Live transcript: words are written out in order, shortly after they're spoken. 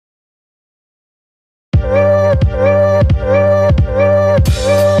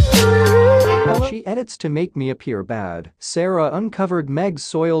edits to make me appear bad. Sarah uncovered Meg's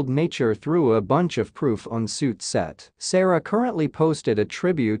soiled nature through a bunch of proof on Suits set. Sarah currently posted a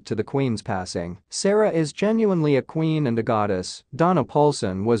tribute to the Queen's passing. Sarah is genuinely a queen and a goddess. Donna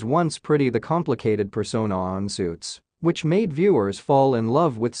Paulson was once pretty the complicated persona on Suits, which made viewers fall in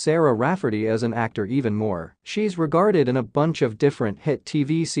love with Sarah Rafferty as an actor even more. She's regarded in a bunch of different hit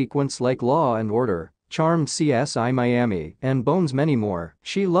TV sequences like Law and Order, Charmed, CSI Miami, and Bones, many more.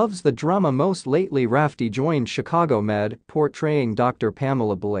 She loves the drama. Most lately Rafferty joined Chicago Med, portraying Dr.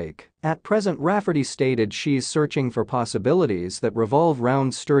 Pamela Blake. At present Rafferty stated she's searching for possibilities that revolve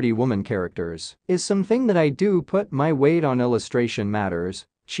around sturdy woman characters. Is something that I do put my weight on. Illustration matters,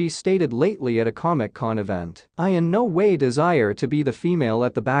 she stated lately at a Comic-Con event. I in no way desire to be the female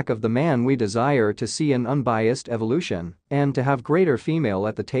at the back of the man. We desire to see an unbiased evolution and to have greater female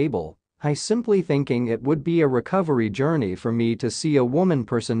at the table. I simply thinking it would be a recovery journey for me to see a woman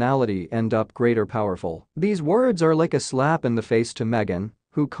personality end up greater powerful. These words are like a slap in the face to Meghan,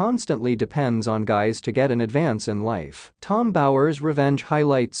 who constantly depends on guys to get an advance in life. Tom Bower's Revenge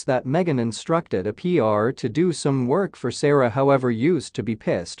highlights that Meghan instructed a PR to do some work for Sarah, however used to be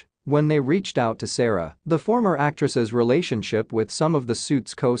pissed when they reached out to Sarah. The former actress's relationship with some of the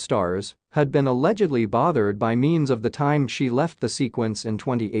Suits co-stars had been allegedly bothered by means of the time she left the sequence in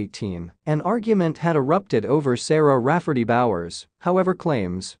 2018. An argument had erupted over Sarah Rafferty. Bowers, however,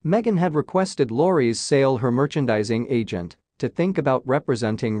 claims Meghan had requested Laurie's Sale, her merchandising agent, to think about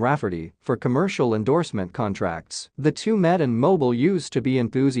representing Rafferty for commercial endorsement contracts. The two met and Mobile used to be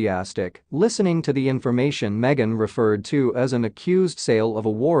enthusiastic, listening to the information Meghan referred to as an accused sale of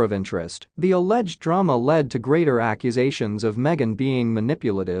a war of interest. The alleged drama led to greater accusations of Meghan being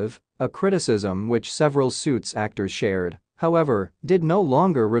manipulative, a criticism which several Suits actors shared, however, did no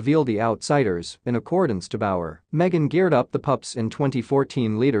longer reveal the outsiders. In accordance to Bauer, Meghan geared up the pups in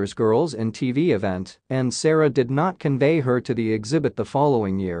 2014 Leaders Girls in TV event, and Sarah did not convey her to the exhibit the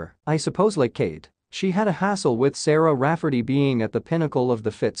following year. I suppose like Kate, she had a hassle with Sarah Rafferty being at the pinnacle of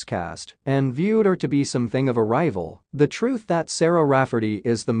the Fitz cast and viewed her to be something of a rival. The truth that Sarah Rafferty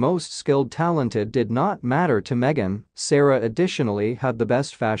is the most skilled, talented did not matter to Meghan. Sarah additionally had the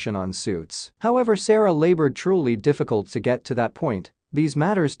best fashion on Suits. However, Sarah labored truly difficult to get to that point. These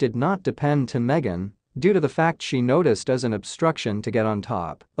matters did not depend to Meghan, due to the fact she noticed as an obstruction to get on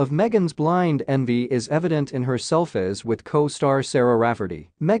top of Meghan's. Blind envy is evident in her selfies with co-star Sarah Rafferty.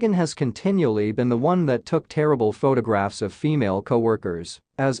 Meghan has continually been the one that took terrible photographs of female co-workers,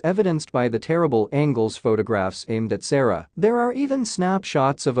 as evidenced by the terrible angles photographs aimed at Sarah. There are even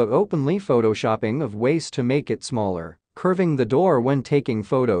snapshots of her openly photoshopping of waist to make it smaller, curving the door when taking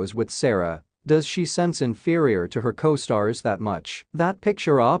photos with Sarah. Does she sense inferior to her co-stars that much? That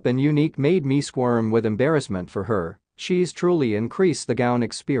picture op and unique made me squirm with embarrassment for her. She's truly increased the gown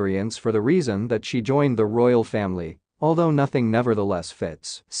experience for the reason that she joined the royal family, although nothing nevertheless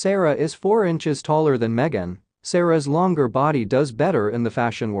fits. Sarah is 4 inches taller than Meghan. Sarah's longer body does better in the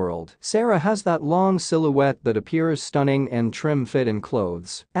fashion world. Sarah has that long silhouette that appears stunning and trim fit in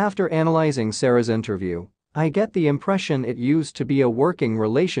clothes. After analyzing Sarah's interview, I get the impression it used to be a working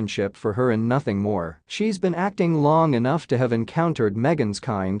relationship for her and nothing more. She's been acting long enough to have encountered Meghan's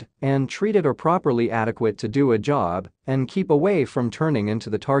kind and treated her properly, adequate to do a job and keep away from turning into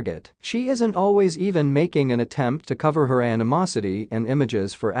the target. She isn't always even making an attempt to cover her animosity and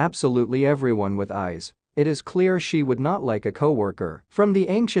images for absolutely everyone with eyes. It is clear she would not like a co-worker. From the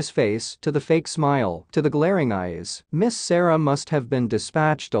anxious face to the fake smile to the glaring eyes, Miss Sarah must have been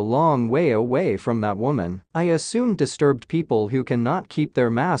dispatched a long way away from that woman. I assume disturbed people who cannot keep their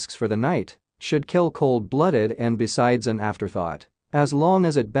masks for the night should kill cold-blooded and besides an afterthought, as long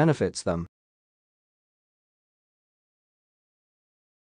as it benefits them.